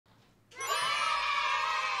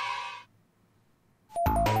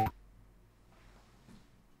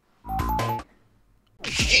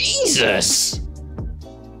Jesus!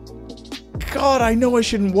 God, I know I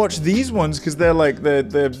shouldn't watch these ones because they're like, they're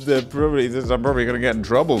probably, I'm probably gonna get in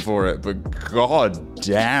trouble for it, but god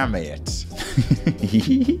damn it.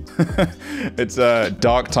 It's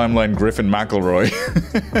Dark Timeline Griffin McElroy.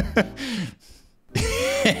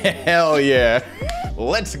 Hell yeah.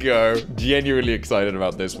 Let's go. Genuinely excited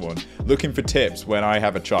about this one. Looking for tips when I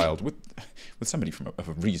have a child with somebody of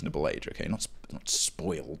a reasonable age, okay? Not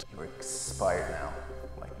spoiled. You're expired now,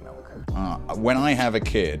 like milk. When I have a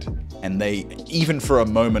kid and they, even for a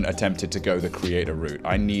moment, attempted to go the creator route,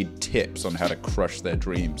 I need tips on how to crush their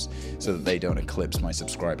dreams so that they don't eclipse my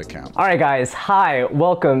subscriber count. All right, guys. Hi,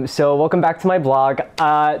 welcome. So welcome back to my blog.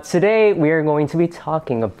 Today we are going to be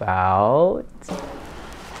talking about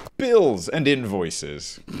Bills and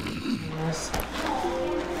invoices. Bills.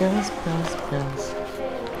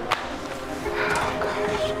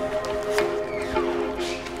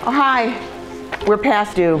 Oh, hi. We're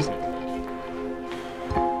past due.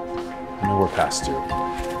 I know we're past due.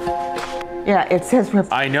 Yeah, it says we're...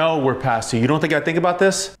 I know we're past due. You don't think I think about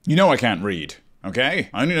this? You know I can't read, okay?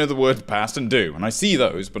 I only know the words past and due, and I see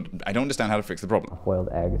those, but I don't understand how to fix the problem. Boiled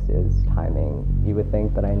eggs is timing. You would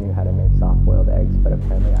think that I knew how to make soft-boiled eggs, but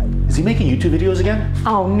apparently I... Is he making YouTube videos again?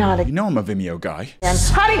 Oh, not You again. know I'm a Vimeo guy.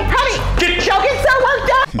 Honey! Don't get so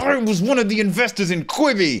worked up! I was one of the investors in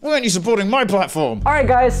Quibi. Why aren't you supporting my platform? All right,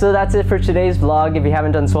 guys, so that's it for today's vlog. If you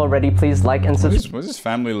haven't done so already, please like and subscribe. Why does his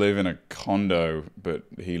family live in a condo, but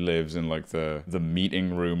he lives in like the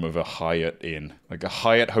meeting room of a Hyatt Inn? Like a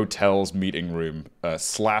Hyatt Hotel's meeting room,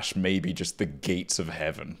 slash maybe just the gates of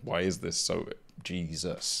heaven. Why is this so...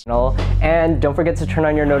 Jesus. And don't forget to turn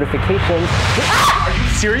on your notifications. Are you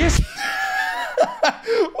serious?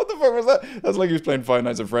 What the fuck was that? That's like he was playing Five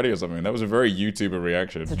Nights at Freddy or something. That was a very YouTuber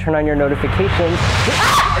reaction. To turn on your notifications.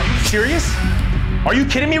 Are you serious? Are you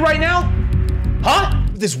kidding me right now? Huh?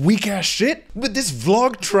 This weak ass shit? With this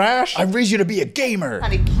vlog trash? I raised you to be a gamer.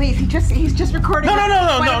 Honey, please, he's just recording. No.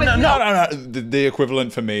 No. The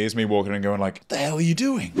equivalent for me is me walking and going like, "What the hell are you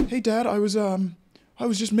doing?" Hey Dad, I was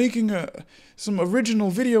just making some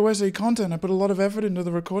original video essay content. I put a lot of effort into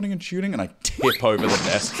the recording and shooting, and I tip over the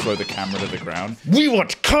desk, throw the camera to the ground. We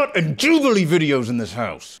watch cut and jubilee videos in this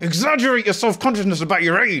house. Exaggerate your self-consciousness about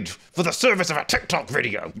your age for the service of a TikTok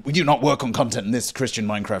video. We do not work on content in this Christian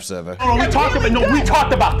Minecraft server. Oh, we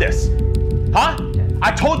talked about this. Huh?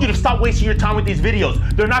 I told you to stop wasting your time with these videos.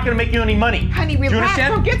 They're not gonna make you any money. Honey, Do you relax.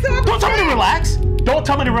 understand? Don't get so Don't tell me to relax. Don't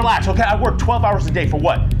tell me to relax, okay? I work 12 hours a day for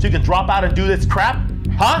what? So you can drop out and do this crap?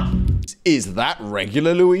 Huh? Is that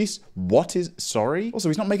regular, Luis? What is... Sorry? Also,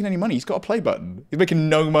 he's not making any money. He's got a play button. He's making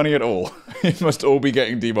no money at all. It must all be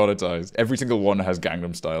getting demonetized. Every single one has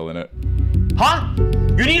Gangnam Style in it. Huh?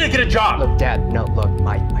 You need to get a job. Look, Dad, no, look,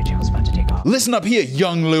 my channel's about to take off. Listen up here,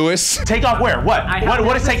 young Luis. Take off where? What?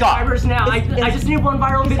 What is take off? Subscribers now. I just need one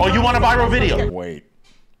viral video. Oh, you want a viral video? Wait.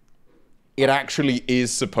 It actually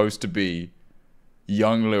is supposed to be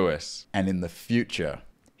young Luis. And in the future,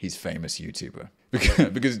 he's famous YouTuber.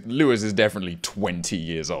 Because Lewis is definitely 20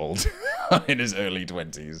 years old, in his early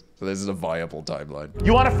 20s. So this is a viable timeline.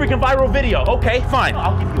 You want a freaking viral video? Okay, fine.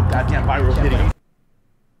 I'll give you a goddamn viral video.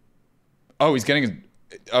 Oh, he's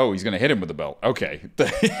gonna hit him with the belt. Okay.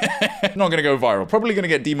 Not gonna go viral. Probably gonna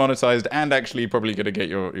get demonetized and actually probably gonna get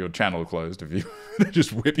your channel closed if you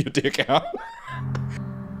just whip your dick out.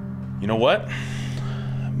 You know what?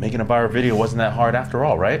 Making a viral video wasn't that hard after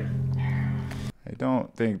all, right? I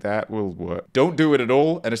don't think that will work. Don't do it at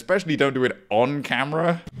all, and especially don't do it on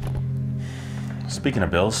camera. Speaking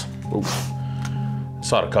of bills,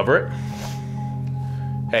 saw to cover it.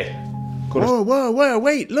 Hey, Whoa,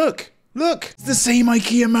 wait, look! It's the same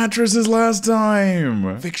IKEA mattress as last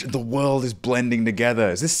time! Fiction, the world is blending together.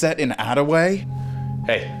 Is this set in Attaway?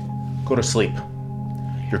 Hey, go to sleep.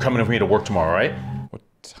 You're coming with me to work tomorrow, right? What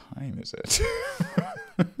time is it?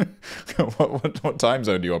 What time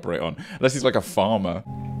zone do you operate on? Unless he's like a farmer.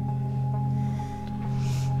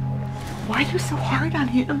 Why are you so hard on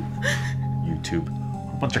him? YouTube.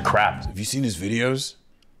 A bunch of crap. Have you seen his videos?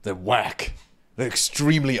 They're whack. They're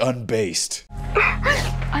extremely unbased.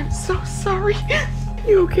 I'm so sorry.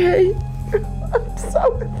 You okay?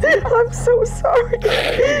 I'm so sorry.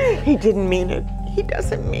 He didn't mean it. He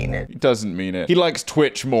doesn't mean it. He doesn't mean it. He likes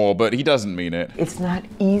Twitch more, but he doesn't mean it. It's not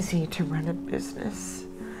easy to run a business.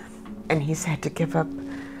 And he's had to give up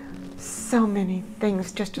so many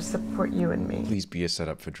things just to support you and me. Please be a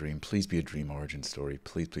setup for Dream. Please be a Dream origin story.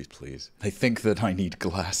 Please, please, please. They think that I need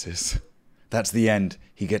glasses. That's the end.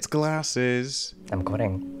 He gets glasses. I'm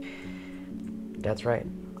quitting. That's right.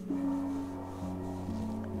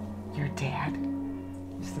 Your dad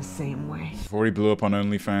is the same way. Before he blew up on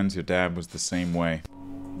OnlyFans, your dad was the same way.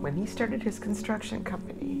 When he started his construction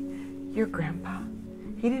company, your grandpa,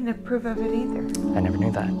 he didn't approve of it either. I never knew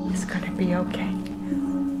that. It's gonna be okay.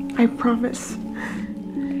 I promise.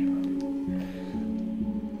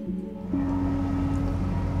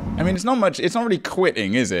 I mean, it's not really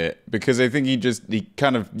quitting, is it? Because I think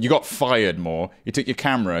you got fired more. You took your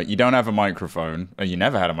camera, you don't have a microphone. Or you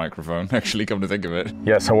never had a microphone, actually, come to think of it.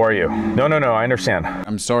 Yes, how are you? No, I understand.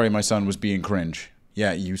 I'm sorry my son was being cringe.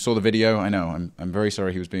 Yeah, you saw the video, I know. I'm very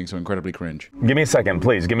sorry he was being so incredibly cringe. Give me a second,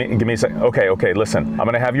 please. Give me a second. Okay, listen. I'm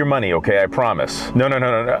gonna have your money, okay? I promise. No.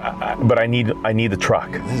 But I need the truck.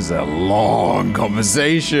 This is a long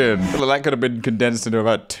conversation. Well, that could have been condensed into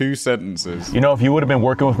about 2 sentences. You know, if you would have been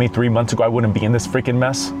working with me 3 months ago, I wouldn't be in this freaking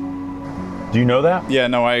mess. Do you know that? Yeah,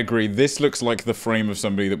 no, I agree. This looks like the frame of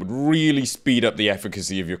somebody that would really speed up the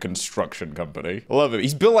efficacy of your construction company. I love it.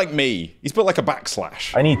 He's built like me. He's built like a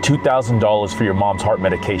backslash. I need $2,000 for your mom's heart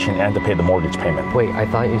medication and to pay the mortgage payment. Wait, I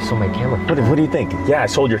thought you sold my camera. What do you think? Yeah, I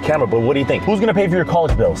sold your camera, but what do you think? Who's gonna pay for your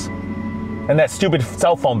college bills? And that stupid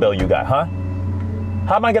cell phone bill you got, huh?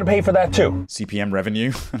 How am I gonna pay for that too? CPM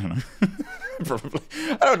revenue? I don't know. Probably.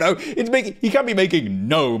 I don't know. He can't be making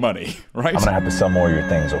no money, right? I'm gonna have to sell more of your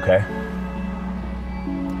things, okay?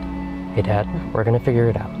 Hey, Dad, we're gonna figure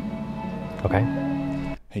it out. Okay?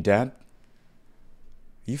 Hey, Dad?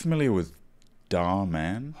 Are you familiar with Da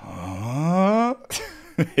Man?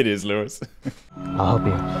 It is, Lewis. I'll help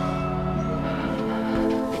you.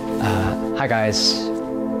 Hi, guys.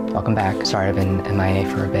 Welcome back. Sorry I've been MIA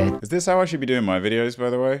for a bit. Is this how I should be doing my videos, by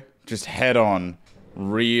the way? Just head on.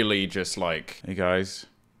 Really just like, hey, guys.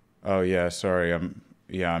 Oh, yeah, sorry. I'm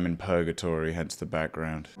in purgatory, hence the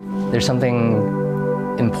background. There's something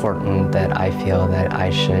important that I feel that I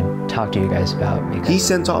should talk to you guys about because he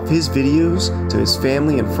sent off his videos to his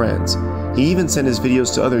family and friends. He even sent his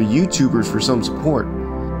videos to other YouTubers for some support.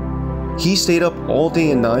 He stayed up all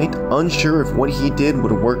day and night, unsure if what he did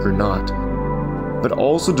would work or not, but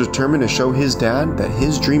also determined to show his dad that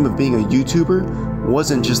his dream of being a YouTuber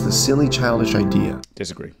wasn't just a silly childish idea.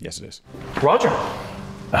 Disagree. Yes, it is. Roger.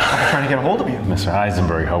 I'm trying to get a hold of you. Mr.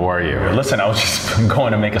 Heisenberg, how are you? Listen, I was just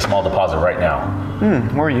going to make a small deposit right now.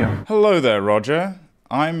 Where are you? Hello there, Roger.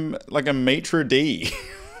 I'm like a maitre d'.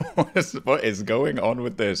 What is going on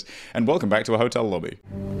with this? And welcome back to a hotel lobby.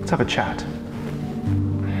 Let's have a chat.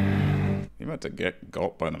 You about to get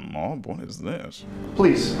got by the mob? What is this?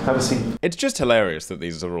 Please, have a seat. It's just hilarious that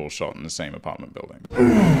these are all shot in the same apartment building.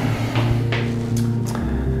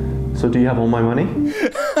 So do you have all my money?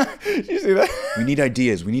 Did you see that? We need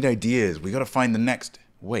ideas. We gotta find the next.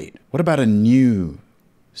 Wait, what about a new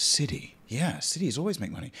city? Yeah, cities always make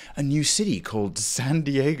money. A new city called San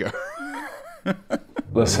Diego.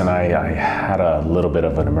 Listen, I had a little bit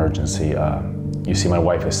of an emergency. You see, my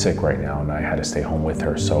wife is sick right now, and I had to stay home with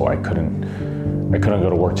her, so I couldn't go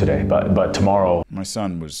to work today. But tomorrow, my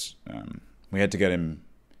son was. We had to get him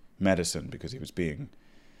medicine because he was being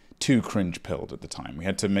too cringe pilled at the time. We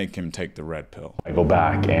had to make him take the red pill. I go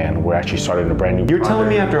back, and we're actually starting a brand new. You're telling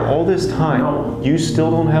me after all this time, you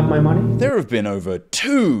still don't have my money? There have been over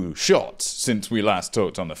 2 shots since we last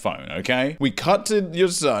talked on the phone. Okay, we cut to your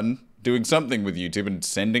son doing something with YouTube and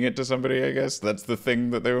sending it to somebody, I guess. That's the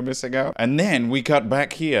thing that they were missing out. And then we cut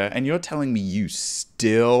back here, and you're telling me you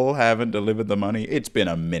still haven't delivered the money? It's been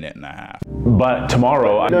a minute and a half. But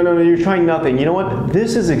tomorrow... No, you're trying nothing. You know what?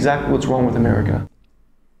 This is exactly what's wrong with America.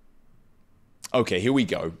 Okay, here we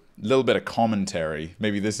go. A little bit of commentary.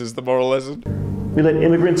 Maybe this is the moral lesson? We let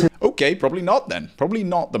immigrants in Okay, probably not then. Probably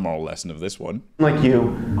not the moral lesson of this one. like you,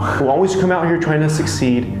 who always come out here trying to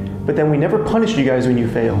succeed, but then we never punish you guys when you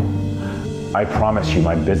fail. I promise you,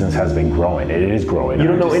 my business has been growing. It is growing. You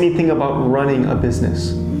don't know anything about running a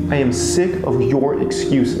business. I am sick of your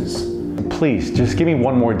excuses. Please, just give me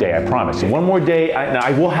one more day, I promise you. One more day,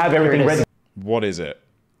 I will have everything ready. What is it?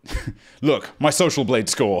 Look, my Social Blade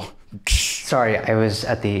score. Sorry, I was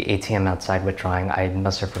at the ATM outside withdrawing. I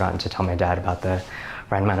must have forgotten to tell my dad about the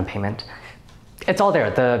right amount of payment. It's all there,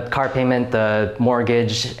 the car payment, the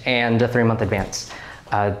mortgage, and a 3-month advance.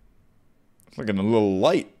 Looking a little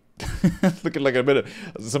light. Looking like a bit of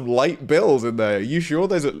some light bills in there. Are you sure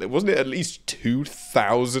wasn't it at least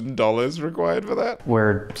 $2,000 required for that?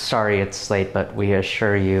 We're sorry it's late, but we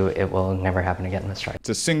assure you it will never happen again, Mr. Wright. It's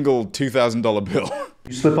a single $2,000 bill.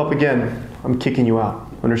 You slip up again, I'm kicking you out.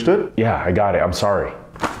 Understood? Yeah, I got it. I'm sorry.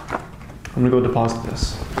 I'm gonna go deposit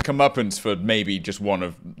this. Comeuppance for maybe just one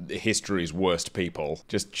of history's worst people.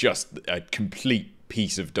 Just a complete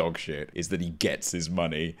piece of dog shit is that he gets his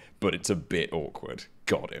money, but it's a bit awkward.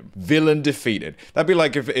 Got him. Villain defeated. That'd be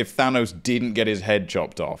like if Thanos didn't get his head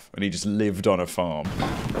chopped off and he just lived on a farm.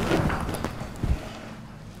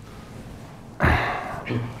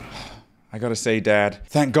 I gotta say, Dad,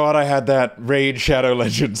 thank God I had that Raid Shadow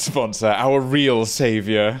Legends sponsor, our real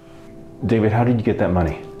savior. David, how did you get that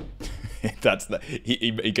money? That's the,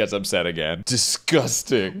 he gets upset again.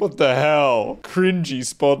 Disgusting. What the hell? Cringy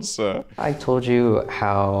sponsor. I told you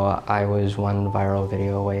how I was one viral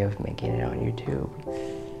video away of making it on YouTube.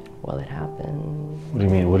 Well, it happened. What do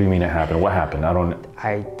you mean? What do you mean it happened? What happened?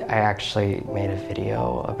 I actually made a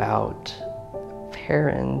video about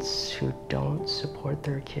parents who don't support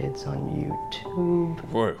their kids on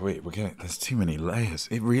YouTube. Wait, we're getting, there's too many layers.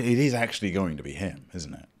 It is actually going to be him,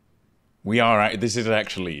 isn't it? This is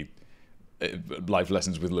actually Life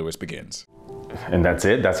Lessons with Lewis begins. And that's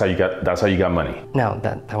it? That's how you got money? No,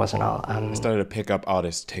 that wasn't all. I started a pickup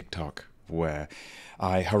artist TikTok where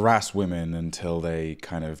I harass women until they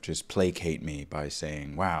kind of just placate me by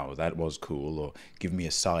saying, wow, that was cool, or give me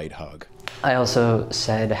a side hug. I also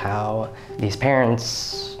said how these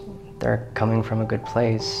parents, they're coming from a good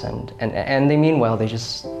place and they mean well, they're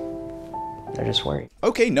just worried.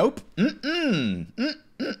 Okay, nope.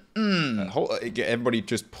 Everybody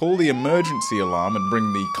just pull the emergency alarm and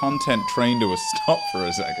bring the content train to a stop for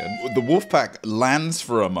a second. The Wolfpack lands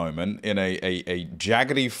for a moment in a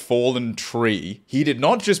jaggedy fallen tree. He did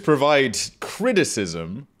not just provide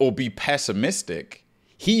criticism or be pessimistic.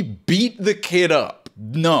 He beat the kid up.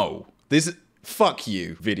 No. Fuck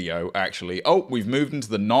you, video, actually. Oh, we've moved into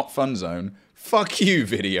the not fun zone. Fuck you,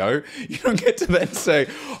 video. You don't get to then say,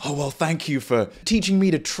 oh, well, thank you for teaching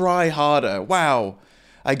me to try harder. Wow.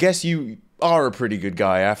 I guess you are a pretty good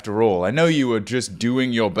guy after all. I know you were just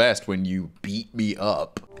doing your best when you beat me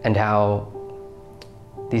up. And how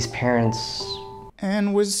these parents...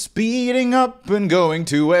 And was speeding up and going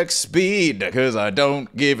to X speed, because I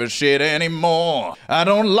don't give a shit anymore. I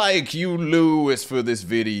don't like you, Lewis, for this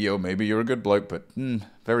video. Maybe you're a good bloke, but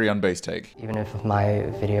very unbased take. Even if my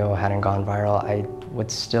video hadn't gone viral, I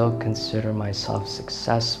would still consider myself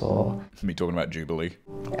successful. Me talking about Jubilee.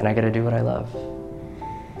 And I get to do what I love.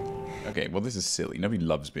 Okay, well, this is silly. Nobody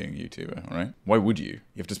loves being a YouTuber, all right? Why would you?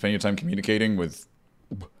 You have to spend your time communicating with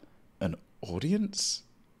an audience?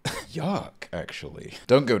 Yuck, actually.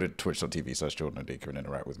 Don't go to twitch.tv/JordanO'Deaker and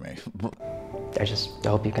interact with me. I just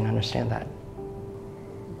hope you can understand that.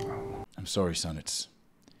 I'm sorry, son. It's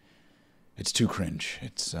too cringe.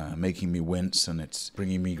 It's making me wince, and it's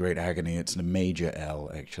bringing me great agony. It's a major L,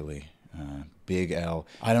 actually. Big L.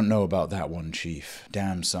 I don't know about that one, Chief.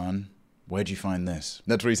 Damn, son. Where'd you find this?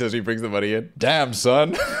 That's what he says when he brings the money in. Damn,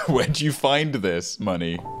 son. Where'd you find this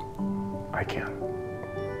money? I can't.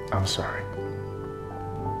 I'm sorry.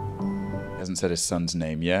 He hasn't said his son's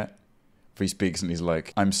name yet. If he speaks and he's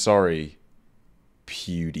like, I'm sorry,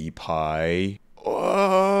 PewDiePie.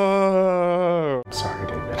 Oh. I'm sorry,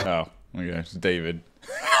 David. Oh, okay, it's David.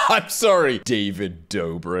 I'm sorry, David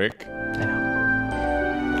Dobrik. I know.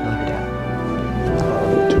 I love you, Dad.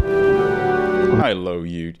 I low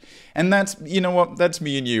you. And that's, you know what, that's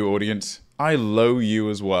me and you, audience. I low you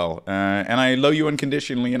as well. And I low you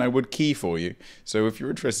unconditionally, and I would key for you. So if you're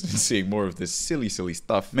interested in seeing more of this silly, silly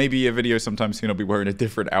stuff, maybe a video sometime soon I'll be wearing a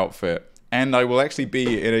different outfit. And I will actually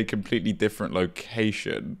be in a completely different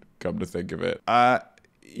location, come to think of it.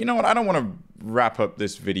 You know what, I don't want to wrap up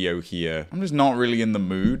this video here. I'm just not really in the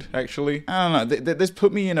mood, actually. I don't know, this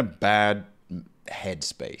put me in a bad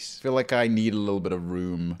headspace. I feel like I need a little bit of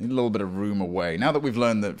room. Away. Now that we've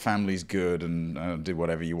learned that family's good and do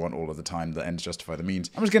whatever you want all of the time, the ends justify the means,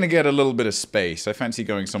 I'm just gonna get a little bit of space. I fancy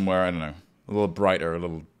going somewhere, I don't know, a little brighter, a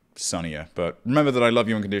little sunnier. But remember that I love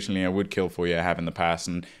you unconditionally. I would kill for you. I have in the past.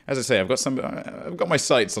 And as I say, I've got my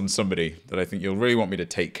sights on somebody that I think you'll really want me to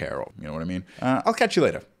take care of. You know what I mean? I'll catch you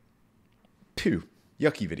later. Phew.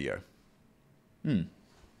 Yucky video.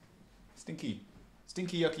 Stinky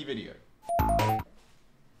yucky video.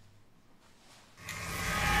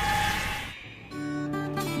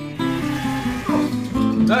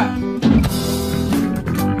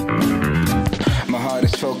 My heart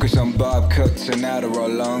is focused on bob cuts and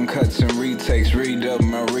Adderall long cuts and retakes. Read up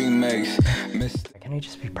my remakes. Can you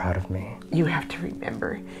just be proud of me? You have to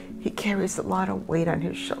remember, he carries a lot of weight on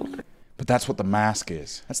his shoulder. But that's what the mask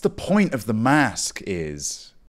is. That's the point of the mask is.